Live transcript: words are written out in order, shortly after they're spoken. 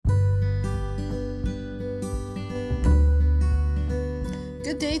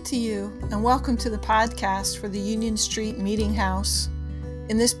Good day to you, and welcome to the podcast for the Union Street Meeting House.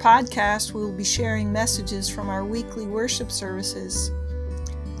 In this podcast, we will be sharing messages from our weekly worship services.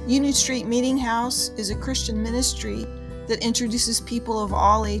 Union Street Meeting House is a Christian ministry that introduces people of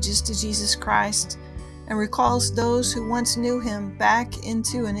all ages to Jesus Christ and recalls those who once knew Him back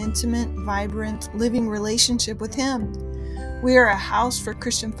into an intimate, vibrant, living relationship with Him. We are a house for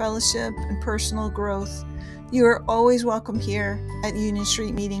Christian fellowship and personal growth. You are always welcome here at Union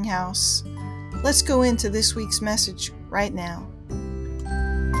Street Meeting House. Let's go into this week's message right now.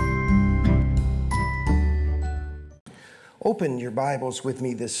 Open your Bibles with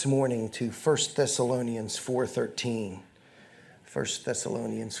me this morning to 1 Thessalonians 4:13. 1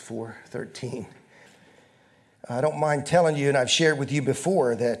 Thessalonians 4:13. I don't mind telling you, and I've shared with you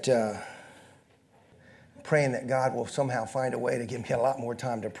before, that praying that God will somehow find a way to give me a lot more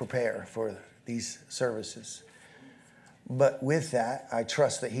time to prepare for these services. But with that, I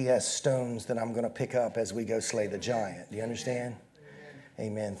trust that He has stones that I'm going to pick up as we go slay the giant. Do you understand?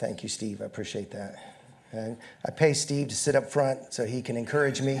 Amen. Thank you, Steve. I appreciate that. And I pay Steve to sit up front so he can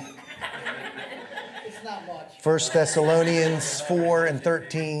encourage me. It's not much. 1 Thessalonians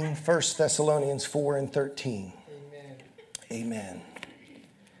 4:13. 1 Thessalonians 4:13. Amen. Amen.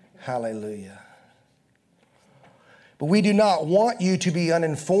 Hallelujah. But we do not want you to be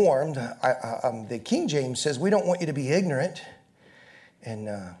uninformed. The King James says we don't want you to be ignorant. And,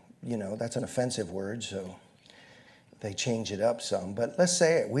 that's an offensive word, so they change it up some. But let's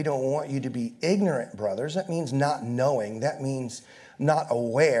say it. We don't want you to be ignorant, brothers. That means not knowing. That means not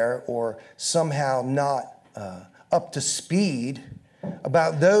aware or somehow not up to speed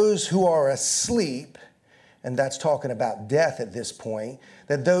about those who are asleep. And that's talking about death at this point,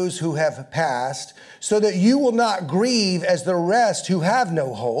 that those who have passed, so that you will not grieve as the rest who have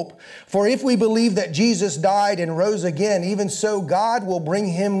no hope. For if we believe that Jesus died and rose again, even so God will bring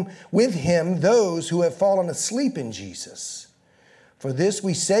him with him those who have fallen asleep in Jesus. For this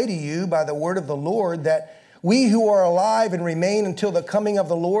we say to you by the word of the Lord, that we who are alive and remain until the coming of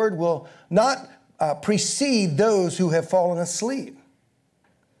the Lord will not precede those who have fallen asleep.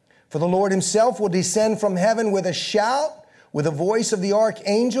 For the Lord himself will descend from heaven with a shout, with the voice of the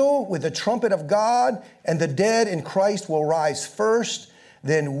archangel, with the trumpet of God, and the dead in Christ will rise first.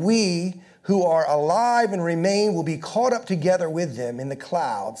 Then we who are alive and remain will be caught up together with them in the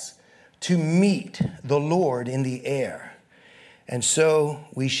clouds to meet the Lord in the air. And so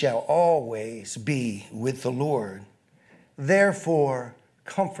we shall always be with the Lord. Therefore,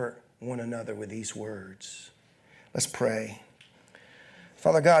 comfort one another with these words. Let's pray.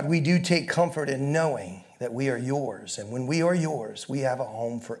 Father God, we do take comfort in knowing that we are yours. And when we are yours, we have a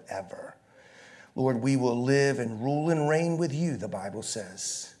home forever. Lord, we will live and rule and reign with you, the Bible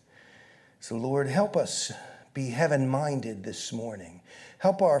says. So Lord, help us be heaven-minded this morning.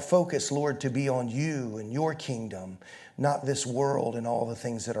 Help our focus, Lord, to be on you and your kingdom, not this world and all the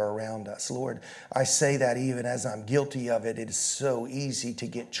things that are around us. Lord, I say that even as I'm guilty of it. It is so easy to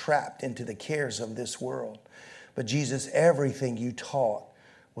get trapped into the cares of this world. But Jesus, everything you taught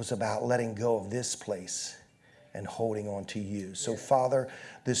was about letting go of this place and holding on to you. So, Father,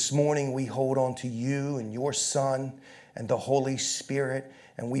 this morning we hold on to you and your Son and the Holy Spirit.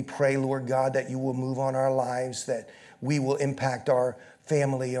 And we pray, Lord God, that you will move on our lives, that we will impact our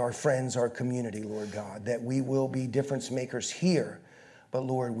family, our friends, our community, Lord God, that we will be difference makers here. But,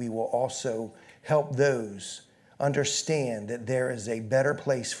 Lord, we will also help those understand that there is a better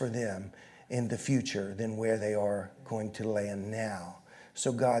place for them in the future than where they are going to land now.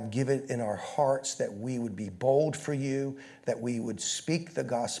 So God, give it in our hearts that we would be bold for you, that we would speak the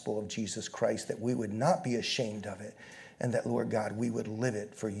gospel of Jesus Christ, that we would not be ashamed of it, and that, Lord God, we would live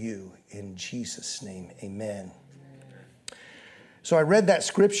it for you. In Jesus' name, amen. So I read that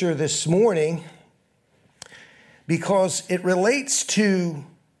scripture this morning because it relates to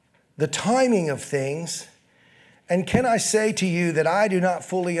the timing of things. And can I say to you that I do not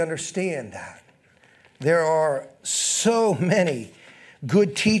fully understand that? There are so many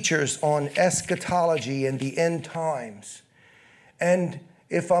good teachers on eschatology and the end times. And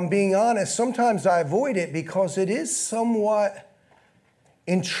if I'm being honest, sometimes I avoid it because it is somewhat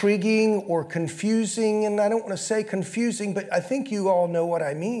intriguing or confusing. And I don't want to say confusing, but I think you all know what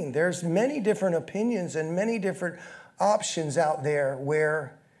I mean. There's many different opinions and many different options out there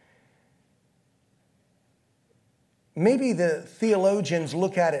where maybe the theologians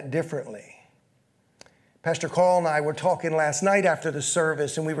look at it differently. Pastor Carl and I were talking last night after the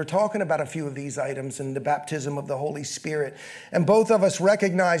service, and we were talking about a few of these items in the baptism of the Holy Spirit. And both of us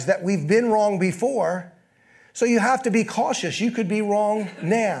recognize that we've been wrong before, so you have to be cautious. You could be wrong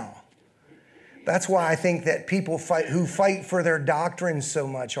now. That's why I think that people who fight for their doctrine so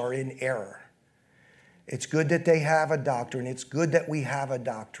much are in error. It's good that they have a doctrine. It's good that we have a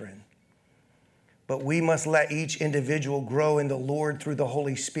doctrine. But we must let each individual grow in the Lord through the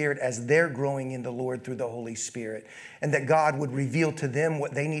Holy Spirit as they're growing in the Lord through the Holy Spirit. And that God would reveal to them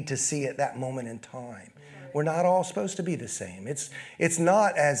what they need to see at that moment in time. We're not all supposed to be the same. It's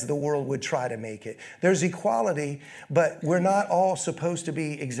not as the world would try to make it. There's equality, but we're not all supposed to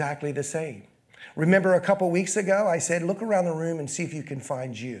be exactly the same. Remember a couple weeks ago, I said, look around the room and see if you can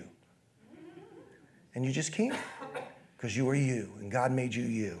find you. And you just can't, because you are you, and God made you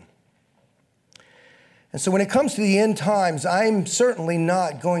you. And so when it comes to the end times, I'm certainly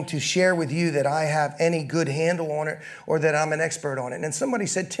not going to share with you that I have any good handle on it or that I'm an expert on it. And somebody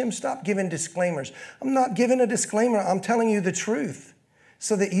said, Tim, stop giving disclaimers. I'm not giving a disclaimer. I'm telling you the truth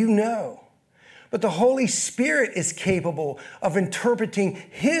so that you know. But the Holy Spirit is capable of interpreting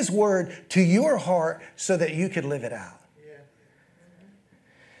His word to your heart so that you could live it out.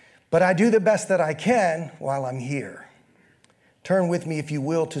 But I do the best that I can while I'm here. Turn with me, if you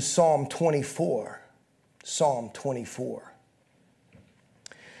will, to Psalm 24. Psalm 24.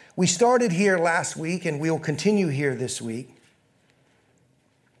 We started here last week and we'll continue here this week.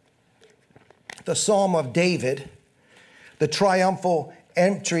 The Psalm of David, the triumphal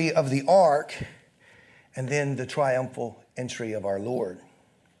entry of the ark, and then the triumphal entry of our Lord.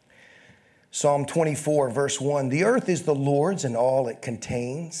 Psalm 24, verse 1, the earth is the Lord's and all it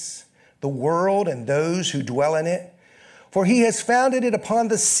contains, the world and those who dwell in it. For He has founded it upon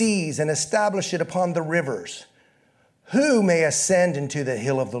the seas and established it upon the rivers. Who may ascend into the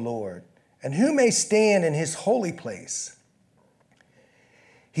hill of the Lord? And who may stand in His holy place?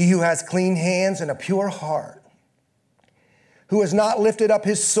 He who has clean hands and a pure heart, who has not lifted up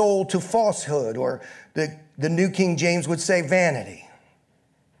his soul to falsehood, or the New King James would say vanity,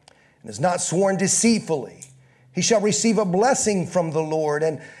 and has not sworn deceitfully. He shall receive a blessing from the Lord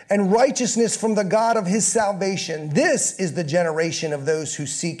and righteousness from the God of his salvation. This is the generation of those who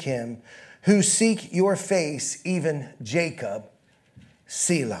seek Him, who seek your face, even Jacob,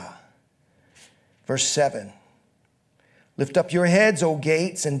 Selah. Verse 7. Lift up your heads, O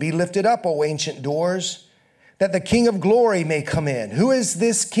gates, and be lifted up, O ancient doors, that the King of glory may come in. Who is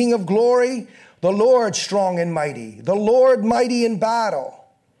this King of glory? The Lord strong and mighty, the Lord mighty in battle.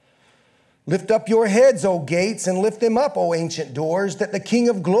 Lift up your heads, O gates, and lift them up, O ancient doors, that the King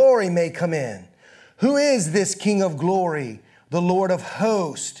of glory may come in. Who is this King of glory? The Lord of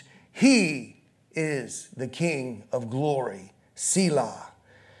hosts. He is the King of glory. Selah.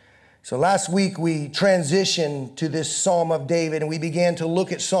 So last week we transitioned to this Psalm of David and we began to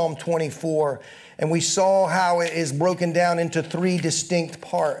look at Psalm 24, and we saw how it is broken down into three distinct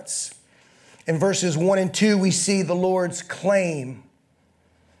parts. In verses 1 and 2, we see the Lord's claim.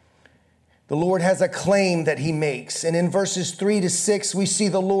 The Lord has a claim that He makes. And in verses 3 to 6, we see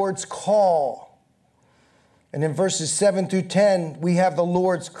the Lord's call. And in verses 7 through 10, we have the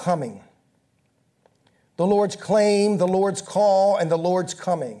Lord's coming. The Lord's claim, the Lord's call, and the Lord's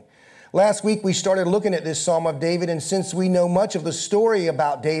coming. Last week, we started looking at this Psalm of David, and since we know much of the story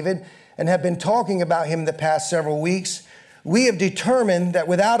about David and have been talking about him the past several weeks, we have determined that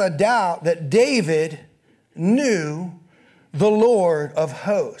without a doubt that David knew the Lord of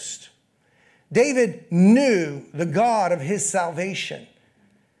hosts. David knew the God of his salvation.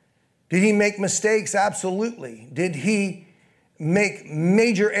 Did he make mistakes? Absolutely. Did he make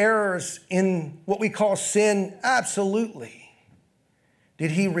major errors in what we call sin? Absolutely.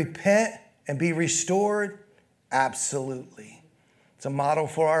 Did he repent and be restored? Absolutely. It's a model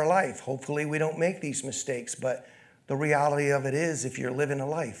for our life. Hopefully we don't make these mistakes, but the reality of it is if you're living a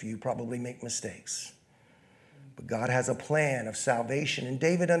life, you probably make mistakes. But God has a plan of salvation, and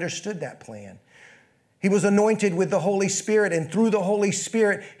David understood that plan. He was anointed with the Holy Spirit, and through the Holy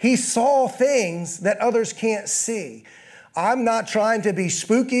Spirit, he saw things that others can't see. I'm not trying to be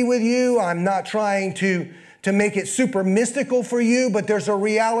spooky with you. I'm not trying to make it super mystical for you, but there's a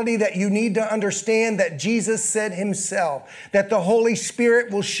reality that you need to understand that Jesus said Himself, that the Holy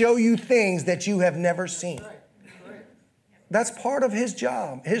Spirit will show you things that you have never seen. That's part of His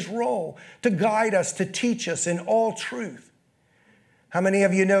job, His role, to guide us, to teach us in all truth. How many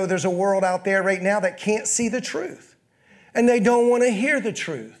of you know there's a world out there right now that can't see the truth, and they don't want to hear the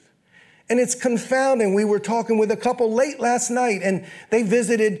truth? And it's confounding. We were talking with a couple late last night, and they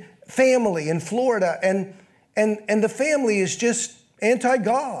visited family in Florida, and the family is just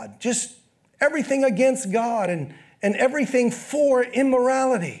anti-God, just everything against God and everything for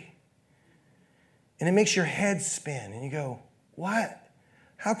immorality. And it makes your head spin, and you go, what?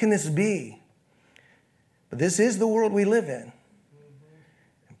 How can this be? But this is the world we live in.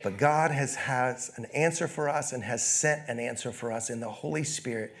 And But God has an answer for us and has sent an answer for us in the Holy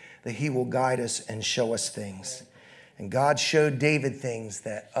Spirit that he will guide us and show us things. And God showed David things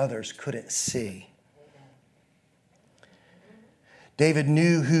that others couldn't see. David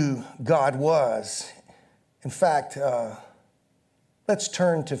knew who God was. In fact, let's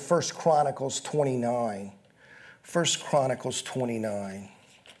turn to 1 Chronicles 29. 1 Chronicles 29.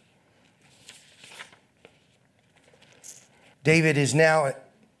 David is now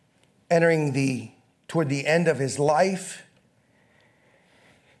entering toward the end of his life.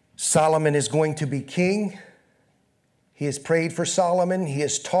 Solomon is going to be king. He has prayed for Solomon. He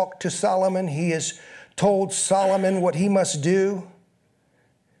has talked to Solomon. He has told Solomon what he must do.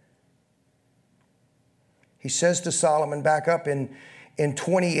 He says to Solomon, back up in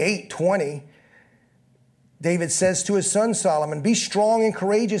 28:20, David says to his son Solomon, "Be strong and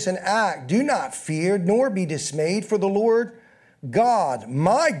courageous and act. Do not fear, nor be dismayed, for the Lord God,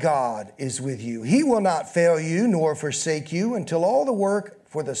 my God, is with you. He will not fail you nor forsake you until all the work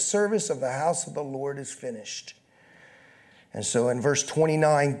for the service of the house of the Lord is finished." And so in verse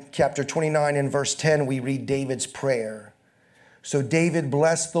 29, chapter 29 and verse 10, we read David's prayer. So David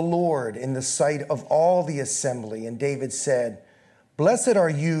blessed the Lord in the sight of all the assembly. And David said, "Blessed are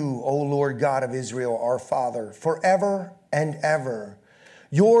you, O Lord God of Israel, our Father, forever and ever.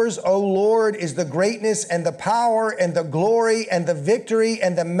 Yours, O Lord, is the greatness and the power and the glory and the victory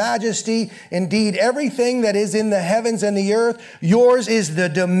and the majesty. Indeed, everything that is in the heavens and the earth, yours is the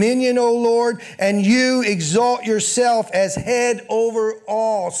dominion, O Lord, and you exalt yourself as head over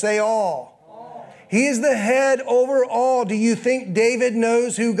all." Say all. All. He is the head over all. Do you think David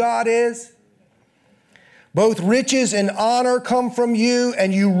knows who God is? Both riches and honor come from you,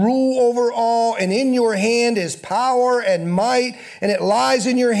 and you rule over all, and in your hand is power and might, and it lies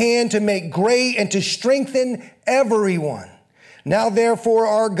in your hand to make great and to strengthen everyone. Now, therefore,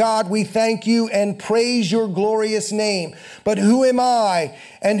 our God, we thank you and praise your glorious name. But who am I,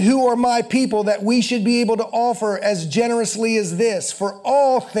 and who are my people, that we should be able to offer as generously as this? For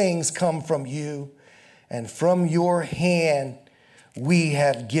all things come from you, and from your hand we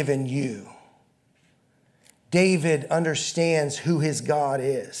have given you. David understands who his God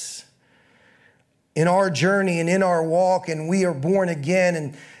is. In our journey and in our walk, and we are born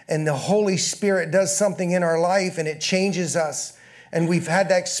again, and the Holy Spirit does something in our life and it changes us. And we've had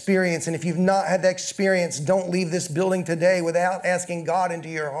that experience. And if you've not had that experience, don't leave this building today without asking God into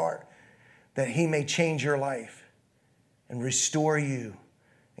your heart that he may change your life and restore you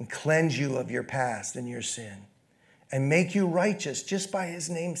and cleanse you of your past and your sin and make you righteous just by his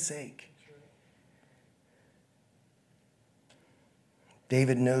name's sake.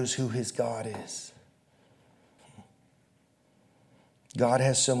 David knows who his God is. God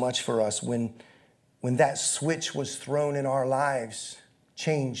has so much for us. When that switch was thrown in our lives,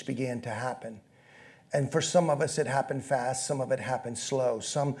 change began to happen. And for some of us, it happened fast. Some of it happened slow.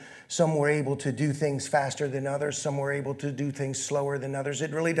 Some were able to do things faster than others. Some were able to do things slower than others.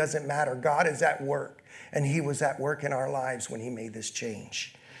 It really doesn't matter. God is at work. And he was at work in our lives when he made this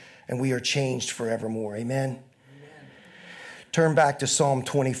change. And we are changed forevermore. Amen? Turn back to Psalm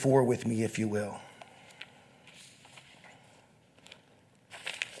 24 with me, if you will.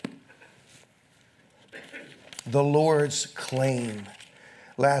 The Lord's claim.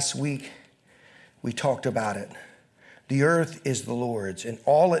 Last week, we talked about it. The earth is the Lord's, and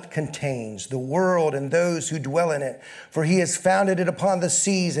all it contains, the world and those who dwell in it. For he has founded it upon the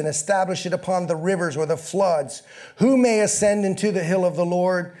seas and established it upon the rivers or the floods. Who may ascend into the hill of the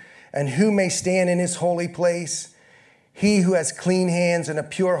Lord, and who may stand in his holy place? He who has clean hands and a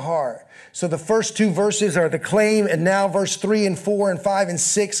pure heart. So the first two verses are the claim, and now verse 3 and 4 and 5 and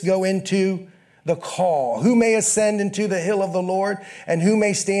 6 go into the call. Who may ascend into the hill of the Lord, and who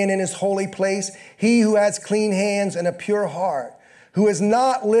may stand in his holy place? He who has clean hands and a pure heart, who has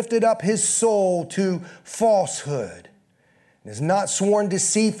not lifted up his soul to falsehood, and has not sworn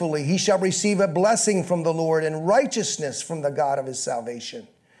deceitfully. He shall receive a blessing from the Lord and righteousness from the God of his salvation.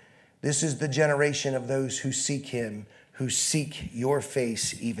 This is the generation of those who seek him, who seek your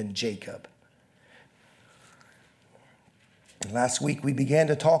face, even Jacob. Last week we began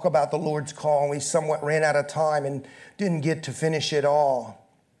to talk about the Lord's call, and we somewhat ran out of time and didn't get to finish it all.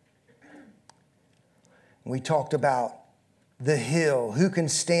 We talked about the hill. Who can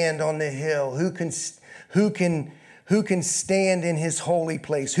stand on the hill? Who can stand in his holy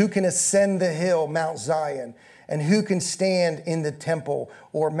place? Who can ascend the hill, Mount Zion? And who can stand in the temple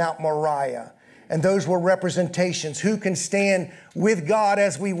or Mount Moriah? And those were representations. Who can stand with God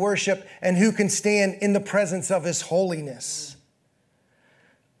as we worship, and who can stand in the presence of his holiness?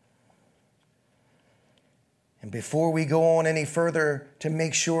 And before we go on any further, to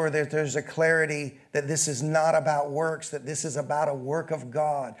make sure that there's a clarity that this is not about works, that this is about a work of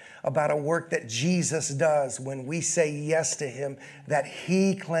God, about a work that Jesus does when we say yes to him, that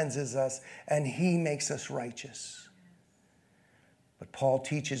he cleanses us and he makes us righteous. But Paul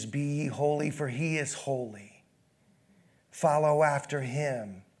teaches, be ye holy, for he is holy. Follow after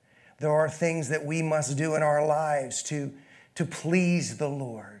him. There are things that we must do in our lives to please the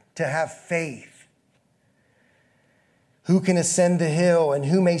Lord, to have faith. Who can ascend the hill and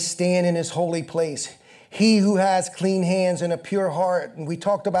who may stand in his holy place? He who has clean hands and a pure heart. And we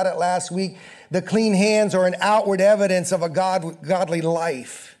talked about it last week. The clean hands are an outward evidence of a godly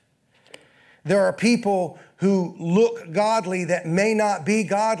life. There are people who look godly that may not be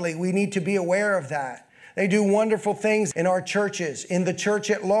godly. We need to be aware of that. They do wonderful things in our churches, in the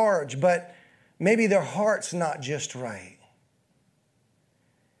church at large, but maybe their heart's not just right.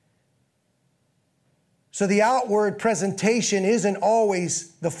 So the outward presentation isn't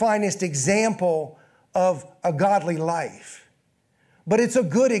always the finest example of a godly life, but it's a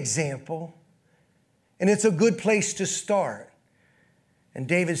good example, and it's a good place to start. And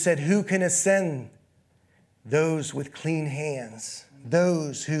David said, who can ascend? Those with clean hands,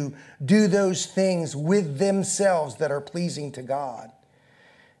 those who do those things with themselves that are pleasing to God.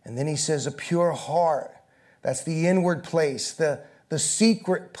 And then he says, a pure heart. That's the inward place, the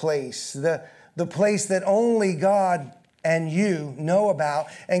secret place, the place that only God and you know about.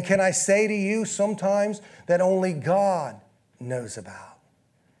 And can I say to you sometimes that only God knows about?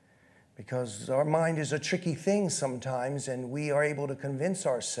 Because our mind is a tricky thing sometimes, and we are able to convince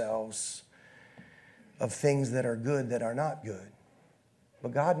ourselves of things that are good that are not good.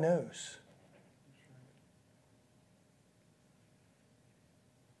 But God knows.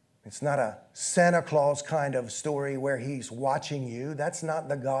 It's not a Santa Claus kind of story where he's watching you. That's not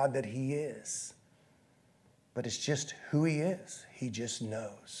the God that he is. But it's just who he is. He just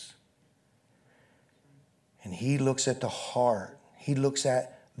knows. And he looks at the heart. He looks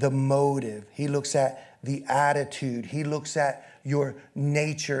at the motive. He looks at the attitude. He looks at your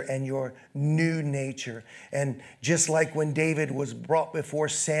nature and your new nature. And just like when David was brought before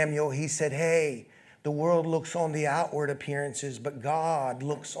Samuel, he said, hey, the world looks on the outward appearances, but God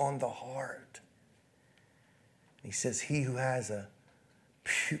looks on the heart. He says, he who has a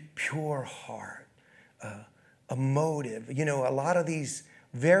pure heart, a motive. You know, a lot of these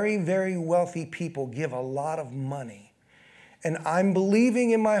very, very wealthy people give a lot of money. And I'm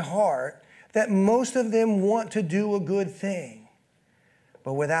believing in my heart that most of them want to do a good thing.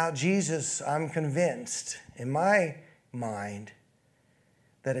 But without Jesus, I'm convinced in my mind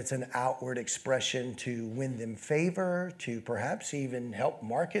that it's an outward expression to win them favor, to perhaps even help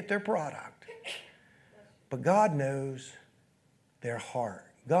market their product. But God knows their heart.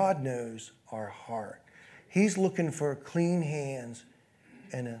 God knows our heart. He's looking for clean hands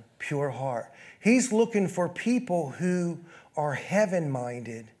and a pure heart. He's looking for people who are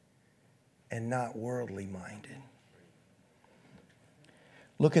heaven-minded and not worldly-minded.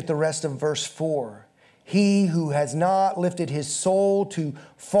 Look at the rest of verse 4. He who has not lifted his soul to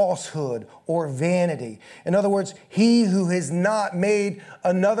falsehood or vanity. In other words, he who has not made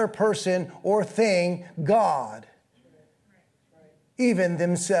another person or thing God, even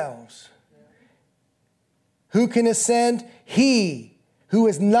themselves. Who can ascend? He who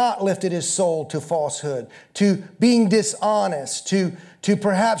has not lifted his soul to falsehood, to being dishonest, to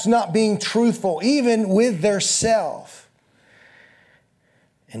perhaps not being truthful, even with their self.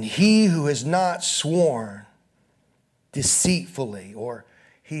 And he who has not sworn deceitfully, or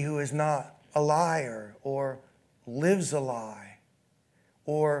he who is not a liar, or lives a lie,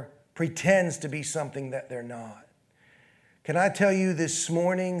 or pretends to be something that they're not. Can I tell you this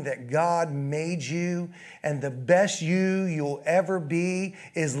morning that God made you, and the best you'll ever be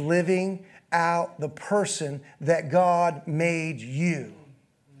is living out the person that God made you.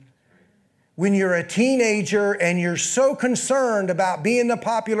 When you're a teenager and you're so concerned about being the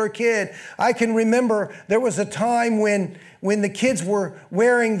popular kid, I can remember there was a time when the kids were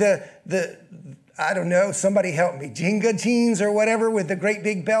wearing the I don't know, somebody help me, Jenga jeans or whatever with the great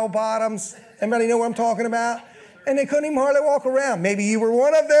big bell bottoms. Everybody know what I'm talking about? And they couldn't even hardly walk around. Maybe you were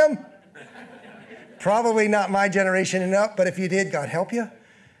one of them. Probably not my generation and up, but if you did, God help you.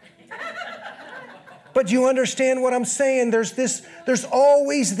 But you understand what I'm saying? There's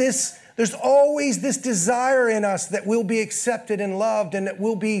always this desire in us that we'll be accepted and loved and that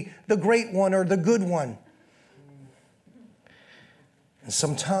we'll be the great one or the good one. And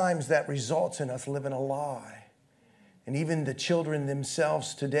sometimes that results in us living a lie. And even the children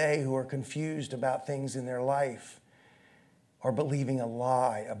themselves today who are confused about things in their life are believing a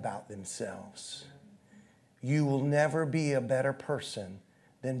lie about themselves. you will never be a better person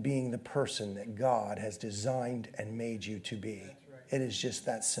than being the person that God has designed and made you to be. It is just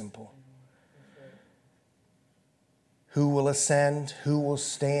that simple. Who will ascend? Who will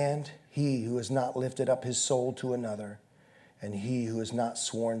stand? He who has not lifted up his soul to another, and he who has not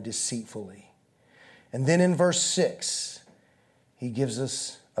sworn deceitfully. And then in verse 6, he gives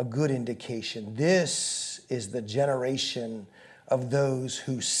us a good indication. This is the generation of those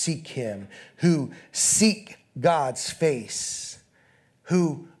who seek him, who seek God's face,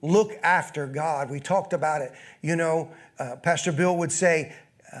 who look after God. We talked about it. You know, Pastor Bill would say,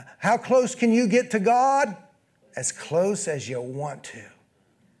 how close can you get to God? As close as you want to.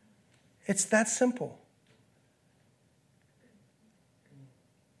 It's that simple.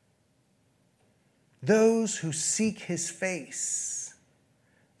 Those who seek his face,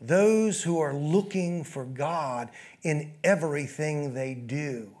 those who are looking for God in everything they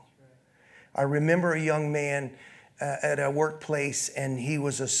do. I remember a young man at a workplace, and he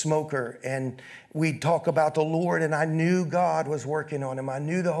was a smoker, and we'd talk about the Lord, and I knew God was working on him. I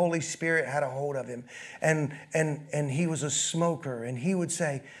knew the Holy Spirit had a hold of him, and he was a smoker, and he would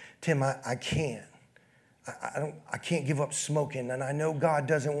say, Tim, I can't. I can't give up smoking, and I know God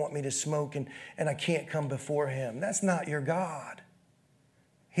doesn't want me to smoke, and I can't come before him. That's not your God.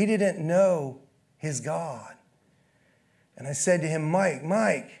 He didn't know his God. And I said to him,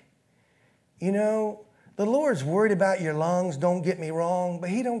 Mike, you know, the Lord's worried about your lungs, don't get me wrong, but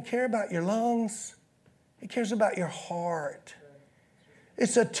he don't care about your lungs. He cares about your heart.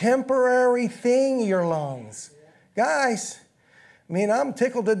 It's a temporary thing, your lungs. Guys, I mean, I'm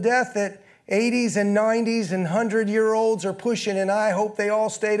tickled to death that 80s and 90s and 100-year-olds are pushing, and I hope they all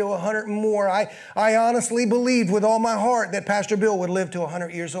stay to 100 and more. I honestly believed with all my heart that Pastor Bill would live to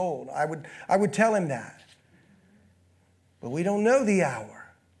 100 years old. I would tell him that. But we don't know the hour.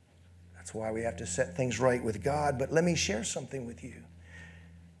 That's why we have to set things right with God. But let me share something with you.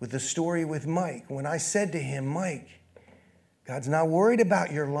 With the story with Mike. When I said to him, Mike, God's not worried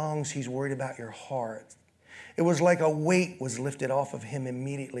about your lungs. He's worried about your heart. It was like a weight was lifted off of him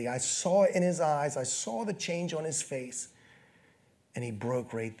immediately. I saw it in his eyes. I saw the change on his face. And he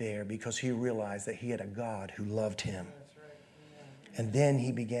broke right there because he realized that he had a God who loved him. And then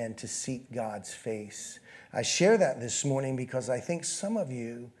he began to seek God's face. I share that this morning because I think some of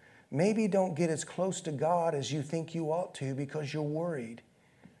you maybe don't get as close to God as you think you ought to because you're worried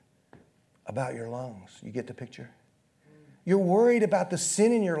about your lungs. You get the picture? You're worried about the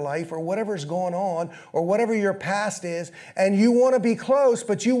sin in your life or whatever's going on or whatever your past is, and you want to be close,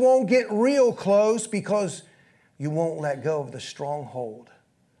 but you won't get real close because you won't let go of the stronghold.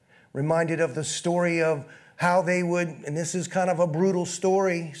 Reminded of the story of how they would, and this is kind of a brutal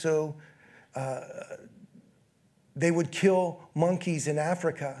story, so they would kill monkeys in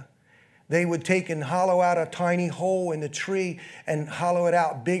Africa. They would take and hollow out a tiny hole in the tree and hollow it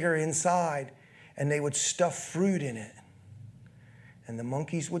out bigger inside, and they would stuff fruit in it. And the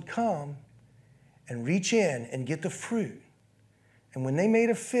monkeys would come and reach in and get the fruit. And when they made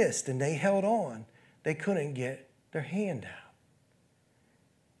a fist and they held on, they couldn't get their hand out.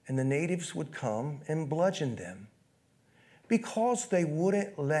 And the natives would come and bludgeon them because they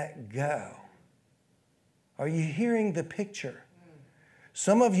wouldn't let go. Are you hearing the picture?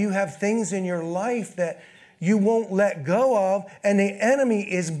 Some of you have things in your life that you won't let go of, and the enemy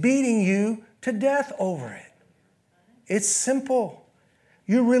is beating you to death over it. It's simple.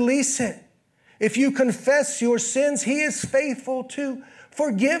 You release it. If you confess your sins, he is faithful to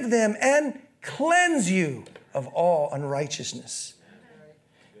forgive them and cleanse you of all unrighteousness.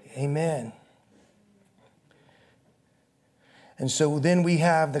 Amen. And so then we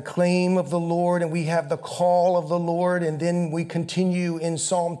have the claim of the Lord and we have the call of the Lord. And then we continue in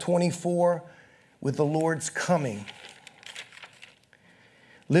Psalm 24 with the Lord's coming.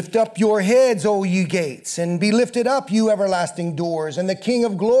 Lift up your heads, O ye gates, and be lifted up, you everlasting doors, and the King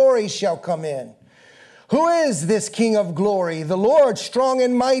of glory shall come in. Who is this King of glory? The Lord strong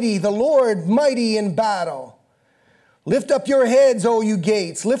and mighty, the Lord mighty in battle. Lift up your heads, O you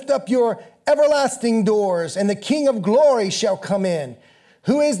gates. Lift up your everlasting doors, and the King of glory shall come in.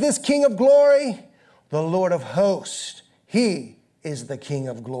 Who is this King of glory? The Lord of hosts. He is the King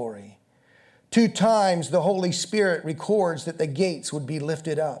of glory. 2 times the Holy Spirit records that the gates would be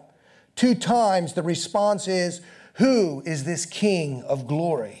lifted up. 2 times the response is, who is this King of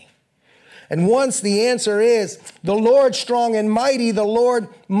glory? And once the answer is, the Lord strong and mighty, the Lord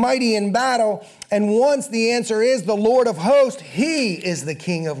mighty in battle. And once the answer is, the Lord of hosts, he is the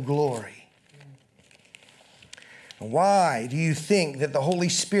King of glory. Why do you think that the Holy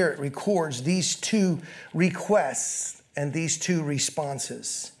Spirit records these 2 requests and these 2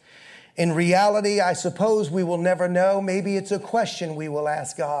 responses? In reality, I suppose we will never know. Maybe it's a question we will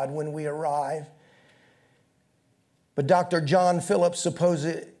ask God when we arrive. But Dr. John Phillips supposes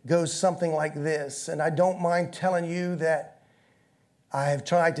it goes something like this. And I don't mind telling you that I have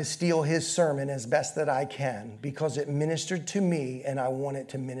tried to steal his sermon as best that I can because it ministered to me and I want it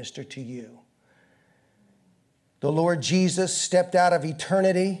to minister to you. The Lord Jesus stepped out of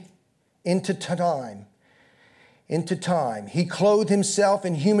eternity into time. He clothed himself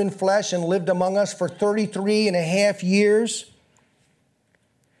in human flesh and lived among us for 33 and a half years.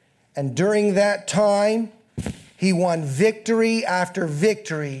 And during that time, he won victory after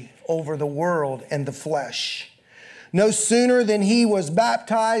victory over the world and the flesh. No sooner than he was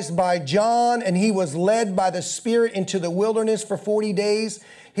baptized by John and he was led by the Spirit into the wilderness for 40 days,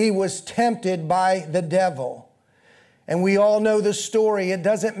 he was tempted by the devil. And we all know the story. It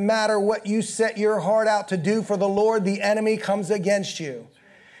doesn't matter what you set your heart out to do for the Lord, the enemy comes against you.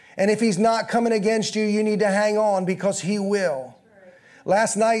 And if he's not coming against you, you need to hang on because he will.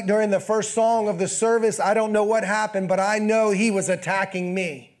 Last night during the first song of the service, I don't know what happened, but I know he was attacking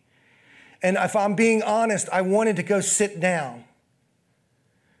me. And if I'm being honest, I wanted to go sit down.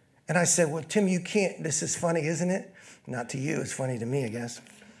 And I said, well, Tim, you can't. This is funny, isn't it? Not to you. It's funny to me, I guess.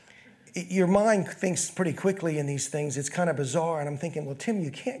 Your mind thinks pretty quickly in these things. It's kind of bizarre. And I'm thinking, well, Tim, you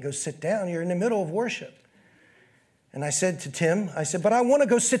can't go sit down. You're in the middle of worship. And I said to Tim, but I want to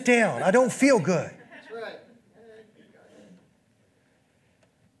go sit down. I don't feel good. That's right.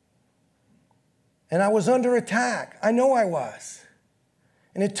 And I was under attack. I know I was.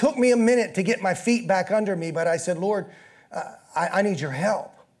 And it took me a minute to get my feet back under me. But I said, Lord, I need your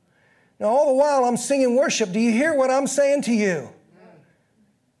help. Now, all the while I'm singing worship, do you hear what I'm saying to you?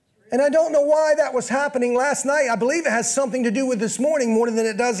 And I don't know why that was happening last night. I believe it has something to do with this morning more than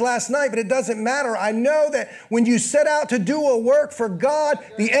it does last night, but it doesn't matter. I know that when you set out to do a work for God,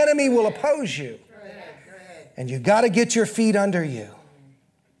 the enemy will oppose you. And you got to get your feet under you.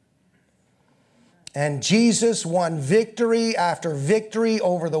 And Jesus won victory after victory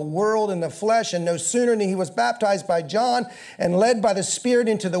over the world and the flesh. And no sooner than he was baptized by John and led by the Spirit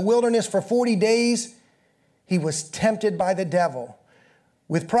into the wilderness for 40 days, he was tempted by the devil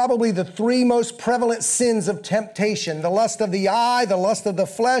with probably the three most prevalent sins of temptation: the lust of the eye, the lust of the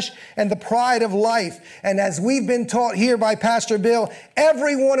flesh, and the pride of life. And as we've been taught here by Pastor Bill,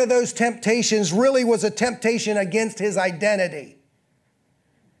 every one of those temptations really was a temptation against his identity.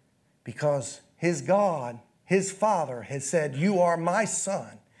 Because his God, his Father, has said, you are my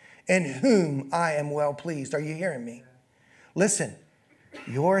son in whom I am well pleased. Are you hearing me? Listen,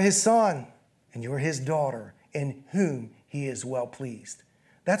 you're his son and you're his daughter in whom he is well pleased.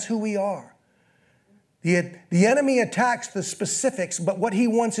 That's who we are. The enemy attacks the specifics, but what he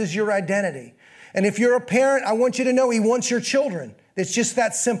wants is your identity. And if you're a parent, I want you to know he wants your children. It's just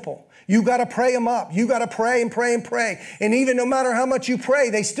that simple. You got to pray them up. You got to pray and pray and pray. And even no matter how much you pray,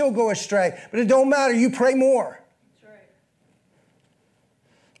 they still go astray. But it don't matter. You pray more. That's right.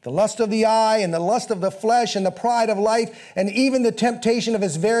 The lust of the eye and the lust of the flesh and the pride of life and even the temptation of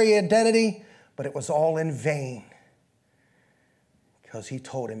his very identity. But it was all in vain. Because he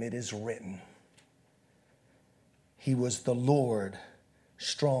told him, it is written. He was the Lord,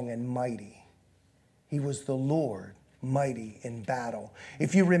 strong and mighty. He was the Lord, mighty in battle.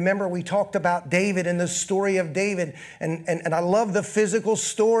 If you remember, we talked about David and the story of David. And I love the physical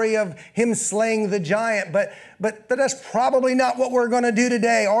story of him slaying the giant. But that's probably not what we're going to do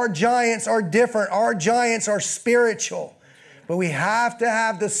today. Our giants are different. Our giants are spiritual. But we have to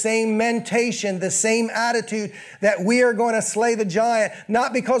have the same mentation, the same attitude that we are going to slay the giant,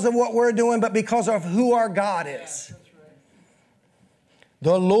 not because of what we're doing, but because of who our God is.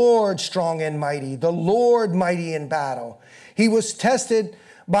 The Lord strong and mighty, the Lord mighty in battle. He was tested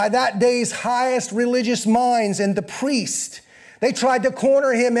by that day's highest religious minds and the priest. They tried to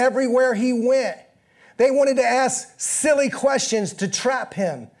corner him everywhere he went. They wanted to ask silly questions to trap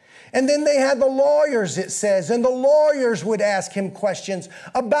him. And then they had the lawyers, it says, and the lawyers would ask him questions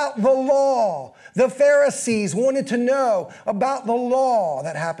about the law. The Pharisees wanted to know about the law.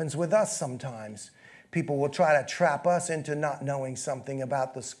 That happens with us sometimes. People will try to trap us into not knowing something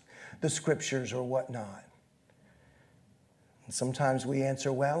about the scriptures or whatnot. And sometimes we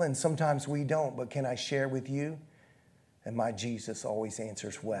answer well and sometimes we don't. But can I share with you that my Jesus always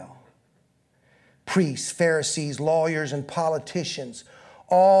answers well? Priests, Pharisees, lawyers, and politicians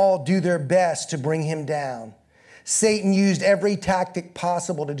all do their best to bring him down. Satan used every tactic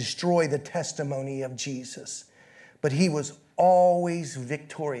possible to destroy the testimony of Jesus. But he was always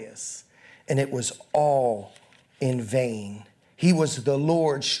victorious, and it was all in vain. He was the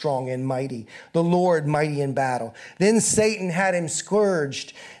Lord strong and mighty, the Lord mighty in battle. Then Satan had him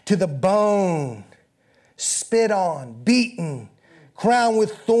scourged to the bone, spit on, beaten, crowned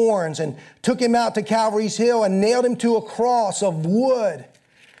with thorns, and took him out to Calvary's hill and nailed him to a cross of wood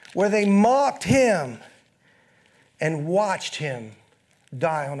where they mocked him and watched him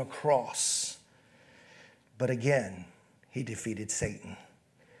die on a cross. But again, he defeated Satan.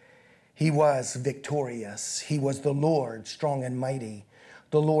 He was victorious. He was the Lord, strong and mighty,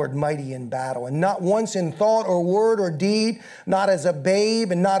 the Lord mighty in battle. And not once in thought or word or deed, not as a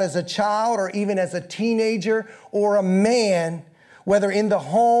babe and not as a child or even as a teenager or a man, whether in the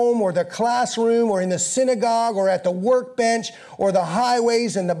home or the classroom or in the synagogue or at the workbench or the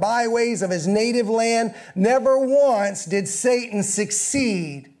highways and the byways of his native land, never once did Satan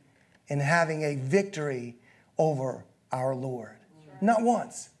succeed in having a victory over our Lord. Not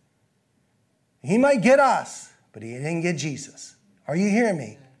once. He might get us, but he didn't get Jesus. Are you hearing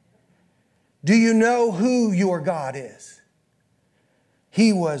me? Do you know who your God is?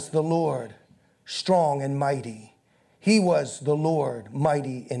 He was the Lord, strong and mighty. He was the Lord,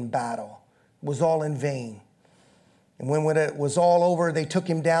 mighty in battle. It was all in vain. And when it was all over, they took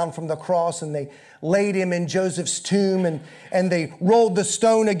him down from the cross and they laid him in Joseph's tomb and they rolled the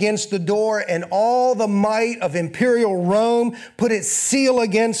stone against the door, and all the might of imperial Rome put its seal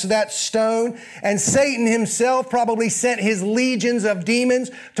against that stone. And Satan himself probably sent his legions of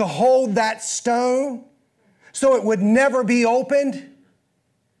demons to hold that stone so it would never be opened,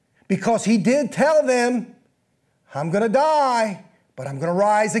 because he did tell them, I'm going to die, but I'm going to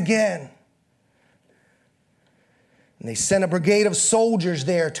rise again. And they sent a brigade of soldiers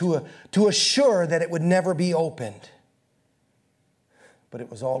there to assure that it would never be opened. But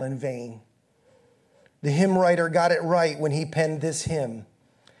it was all in vain. The hymn writer got it right when he penned this hymn.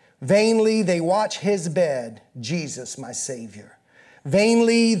 Vainly they watch his bed, Jesus my Savior.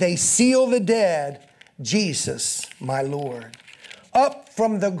 Vainly they seal the dead, Jesus my Lord. Up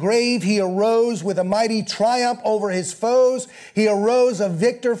from the grave he arose with a mighty triumph over his foes. He arose a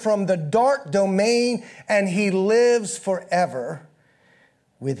victor from the dark domain, and he lives forever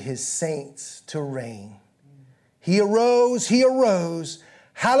with his saints to reign. He arose,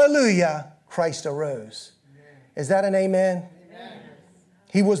 hallelujah, Christ arose. Is that an amen? Amen.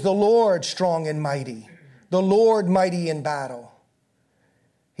 He was the Lord strong and mighty, the Lord mighty in battle.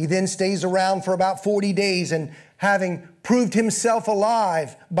 He then stays around for about 40 days, and having proved himself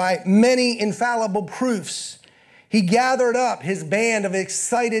alive by many infallible proofs, he gathered up his band of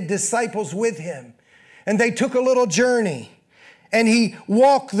excited disciples with him, and they took a little journey, and he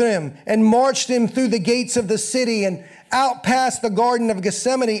walked them and marched them through the gates of the city and out past the Garden of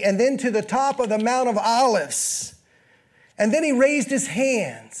Gethsemane and then to the top of the Mount of Olives. And then he raised his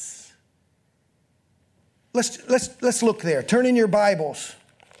hands. Let's look there. Turn in your Bibles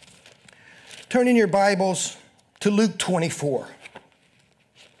to Luke 24.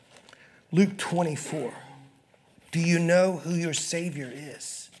 Luke 24. Do you know who your Savior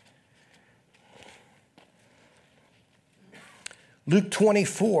is? Luke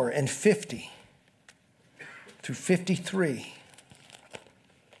 24 and 50 through 53.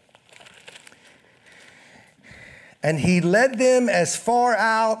 And he led them as far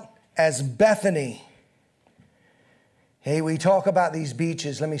out as Bethany. Hey, we talk about these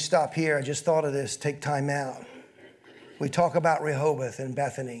beaches. Let me stop here. I just thought of this. Take time out. We talk about Rehoboth and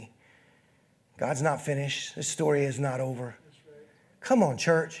Bethany. God's not finished. This story is not over. Come on,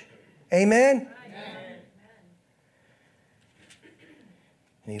 church. Amen? Amen.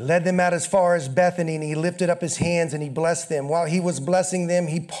 And he led them out as far as Bethany, and he lifted up his hands and he blessed them. While he was blessing them,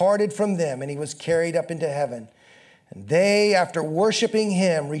 he parted from them and he was carried up into heaven. And they, after worshiping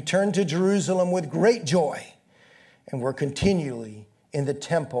him, returned to Jerusalem with great joy and were continually in the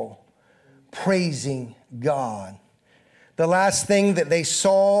temple praising God. The last thing that they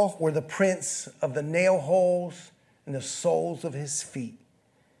saw were the prints of the nail holes in the soles of his feet.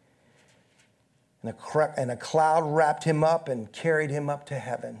 And a cloud wrapped him up and carried him up to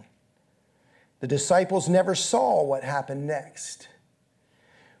heaven. The disciples never saw what happened next.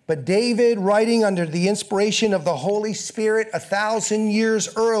 But David, writing under the inspiration of the Holy Spirit 1,000 years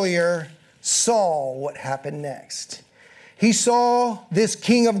earlier, saw what happened next. He saw this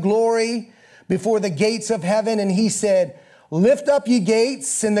King of glory before the gates of heaven, and he said, "Lift up ye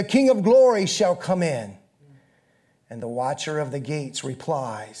gates, and the King of glory shall come in." And the watcher of the gates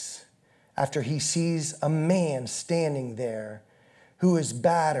replies, after he sees a man standing there who is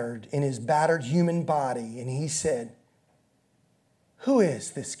battered in his battered human body, and he said, "Who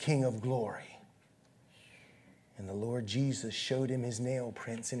is this King of glory?" And the Lord Jesus showed him his nail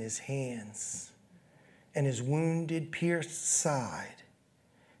prints in his hands and his wounded, pierced side.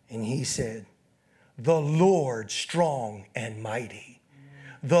 And he said, the Lord strong and mighty.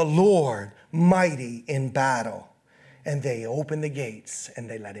 The Lord mighty in battle. And they opened the gates and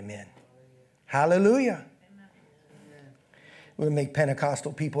they let him in. Hallelujah. We'll make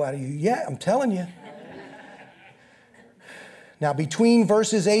Pentecostal people out of you. Yeah, I'm telling you. Now, between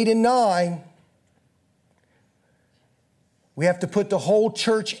verses 8 and 9, we have to put the whole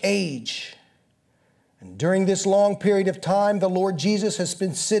church age. And during this long period of time, the Lord Jesus has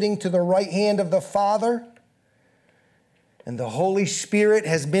been sitting to the right hand of the Father. And the Holy Spirit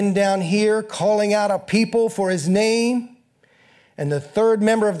has been down here calling out a people for his name. And the third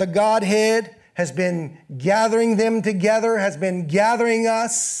member of the Godhead has been gathering them together, has been gathering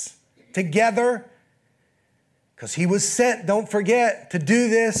us together. Because he was sent, don't forget, to do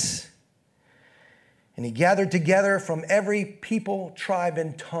this. And he gathered together from every people, tribe,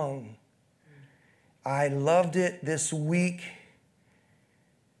 and tongue. I loved it this week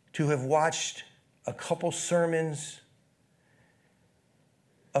to have watched a couple sermons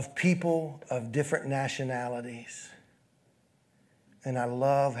of people of different nationalities. And I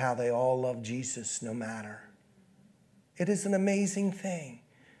love how they all love Jesus no matter. It is an amazing thing.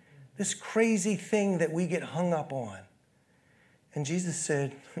 This crazy thing that we get hung up on. And Jesus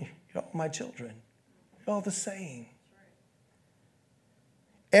said, you're all my children. You're all the same.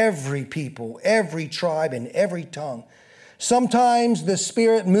 Every people, every tribe, and every tongue. Sometimes the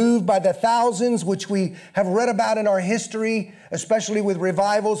Spirit moved by the thousands, which we have read about in our history, especially with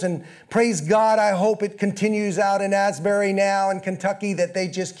revivals. And praise God, I hope it continues out in Asbury now in Kentucky, that they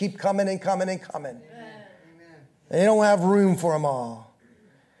just keep coming and coming and coming. Amen. They don't have room for them all.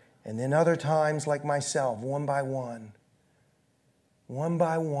 And then other times, like myself, one by one,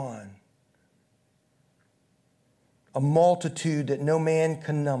 a multitude that no man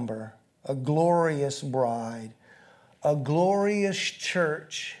can number, a glorious bride, a glorious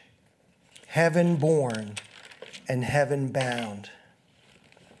church, heaven born and heaven bound.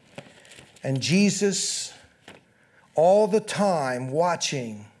 And Jesus, all the time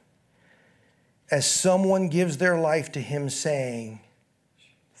watching as someone gives their life to him, saying,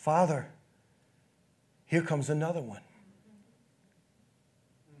 Father, here comes another one.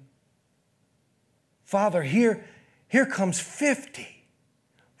 Father, here comes 50.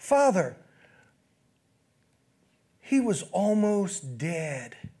 Father, he was almost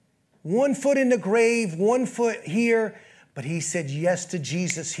dead. 1 foot in the grave, 1 foot here, but he said yes to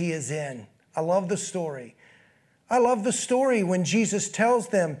Jesus. He is in. I love the story. I love the story when Jesus tells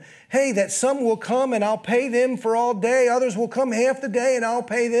them, hey, that some will come and I'll pay them for all day. Others will come half the day and I'll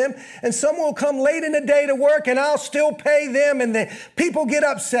pay them. And some will come late in the day to work and I'll still pay them. And the people get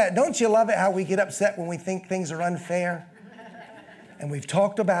upset. Don't you love it how we get upset when we think things are unfair? And we've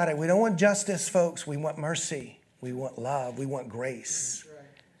talked about it. We don't want justice, folks. We want mercy. We want love. We want grace. That's right.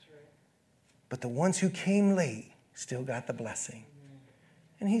 That's right. But the ones who came late still got the blessing.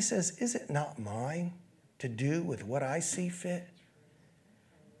 And he says, is it not mine to do with what I see fit?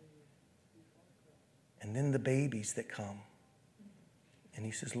 And then the babies that come. And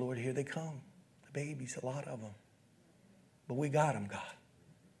he says, Lord, here they come. The babies, a lot of them. But we got them, God.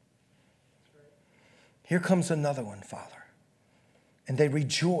 Here comes another one, Father. And they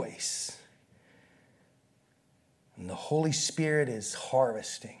rejoice. And the Holy Spirit is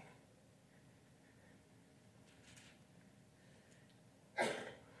harvesting.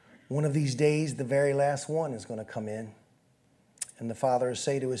 One of these days, the very last one is going to come in. And the father will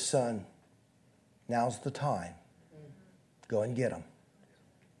say to his son, now's the time. Go and get him.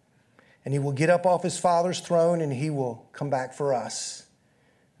 And he will get up off his father's throne and he will come back for us.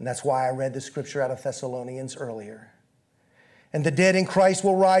 And that's why I read the scripture out of Thessalonians earlier. And the dead in Christ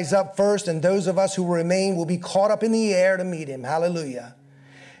will rise up first, and those of us who remain will be caught up in the air to meet him. Hallelujah.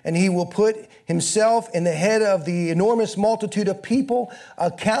 And he will put himself in the head of the enormous multitude of people,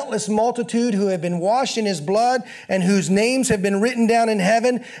 a countless multitude who have been washed in his blood and whose names have been written down in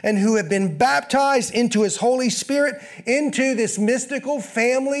heaven and who have been baptized into his Holy Spirit, into this mystical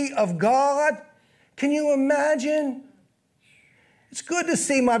family of God. Can you imagine? It's good to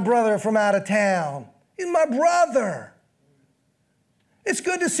see my brother from out of town. He's my brother. It's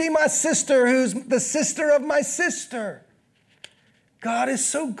good to see my sister who's the sister of my sister. God is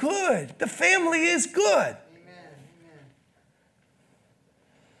so good. The family is good. Amen.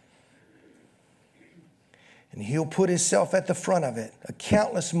 And he'll put himself at the front of it, a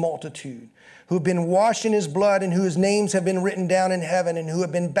countless multitude who have been washed in his blood and whose names have been written down in heaven and who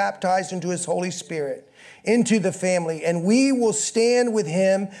have been baptized into his Holy Spirit, into the family. And we will stand with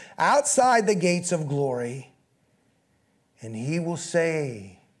him outside the gates of glory. And he will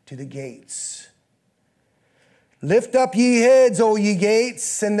say to the gates, Lift up ye heads, O ye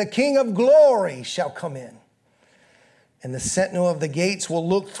gates, and the King of glory shall come in. And the sentinel of the gates will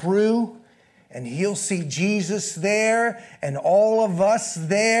look through, and he'll see Jesus there, and all of us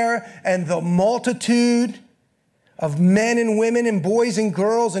there, and the multitude of men and women and boys and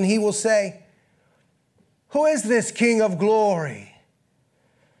girls, and he will say, who is this King of glory?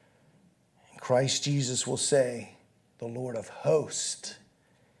 And Christ Jesus will say, the Lord of hosts.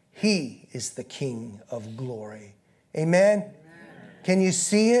 He is the King of glory. Amen? Amen? Can you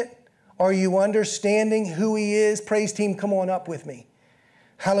see it? Are you understanding who he is? Praise team, come on up with me.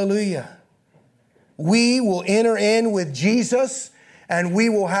 Hallelujah. We will enter in with Jesus, and we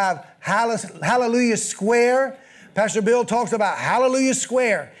will have Hallelujah Square. Pastor Bill talks about Hallelujah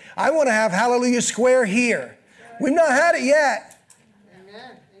Square. I want to have Hallelujah Square here. We've not had it yet.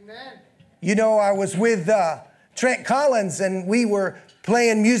 Amen. Amen. You know, I was with Trent Collins, and we were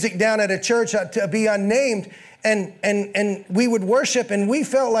playing music down at a church to be unnamed, and we would worship, and we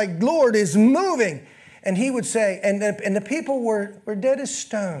felt like Lord is moving. And he would say, and the people were dead as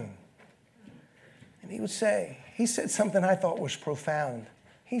stone. And he would say, he said something I thought was profound.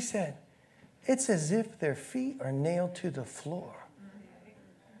 He said, it's as if their feet are nailed to the floor.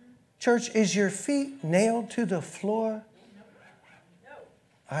 Church, is your feet nailed to the floor?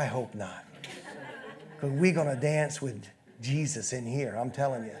 I hope not. Because we're going to dance with Jesus in here, I'm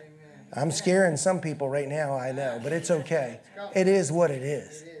telling you. I'm scaring some people right now, I know, but it's okay. It is what it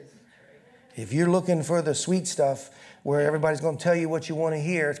is. If you're looking for the sweet stuff where everybody's going to tell you what you want to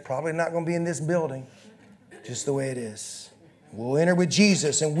hear, it's probably not going to be in this building. Just the way it is. We'll enter with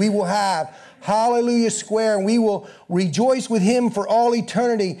Jesus, and we will have Hallelujah Square, and we will rejoice with him for all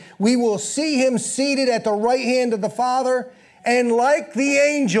eternity. We will see him seated at the right hand of the Father, and like the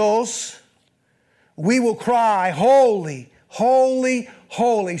angels, we will cry, holy, holy,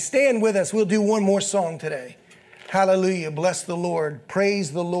 holy. Stand with us. We'll do one more song today. Hallelujah. Bless the Lord.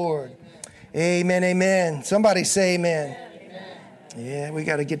 Praise the Lord. Amen, amen. Somebody say amen. Amen. Yeah, we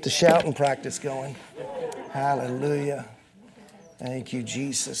got to get the shouting practice going. Hallelujah. Thank you,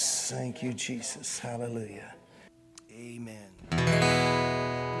 Jesus. Thank you, Jesus. Hallelujah. Amen.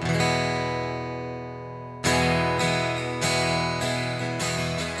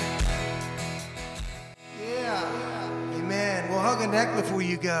 Yeah. Amen. Well, hug a neck before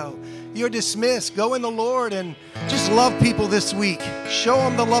you go. You're dismissed. Go in the Lord and just love people this week. Show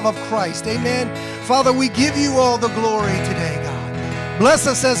them the love of Christ. Amen. Father, we give you all the glory today, God. Bless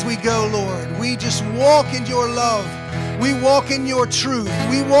us as we go, Lord. We just walk in your love. We walk in your truth.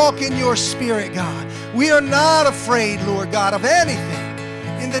 We walk in your spirit, God. We are not afraid, Lord God, of anything.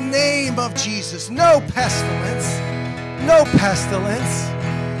 In the name of Jesus, no pestilence, no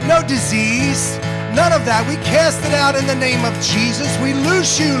disease, none of that. We cast it out in the name of Jesus. We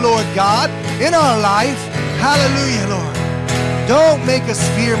loose you, Lord God, in our life. Hallelujah, Lord. Don't make us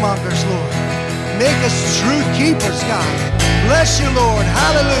fear-mongers, Lord. Make us truth keepers, God. Bless you, Lord.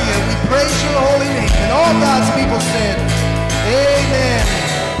 Hallelujah. We praise your holy name. And all God's people said, amen.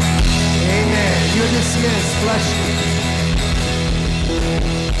 Amen. You're dismissed. Bless you.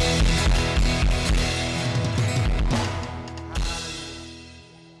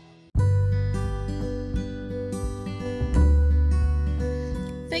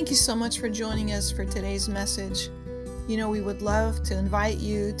 Thank you so much for joining us for today's message. You know, we would love to invite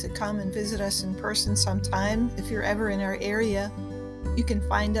you to come and visit us in person sometime. If you're ever in our area, you can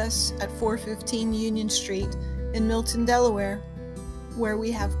find us at 415 Union Street in Milton, Delaware, where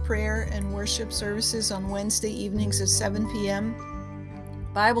we have prayer and worship services on Wednesday evenings at 7 p.m.,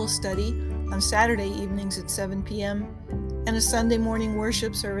 Bible study on Saturday evenings at 7 p.m., and a Sunday morning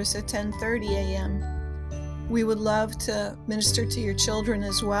worship service at 10:30 a.m. We would love to minister to your children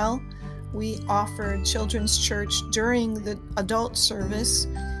as well. We offer children's church during the adult service.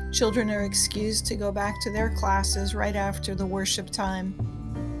 Children are excused to go back to their classes right after the worship time.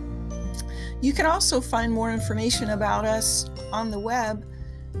 You can also find more information about us on the web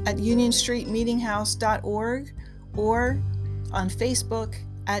at unionstreetmeetinghouse.org or on Facebook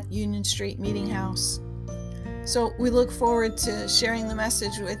at Union Street Meeting House. So we look forward to sharing the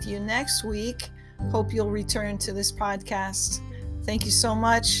message with you next week. Hope you'll return to this podcast. Thank you so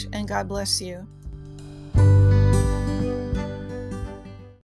much, and God bless you.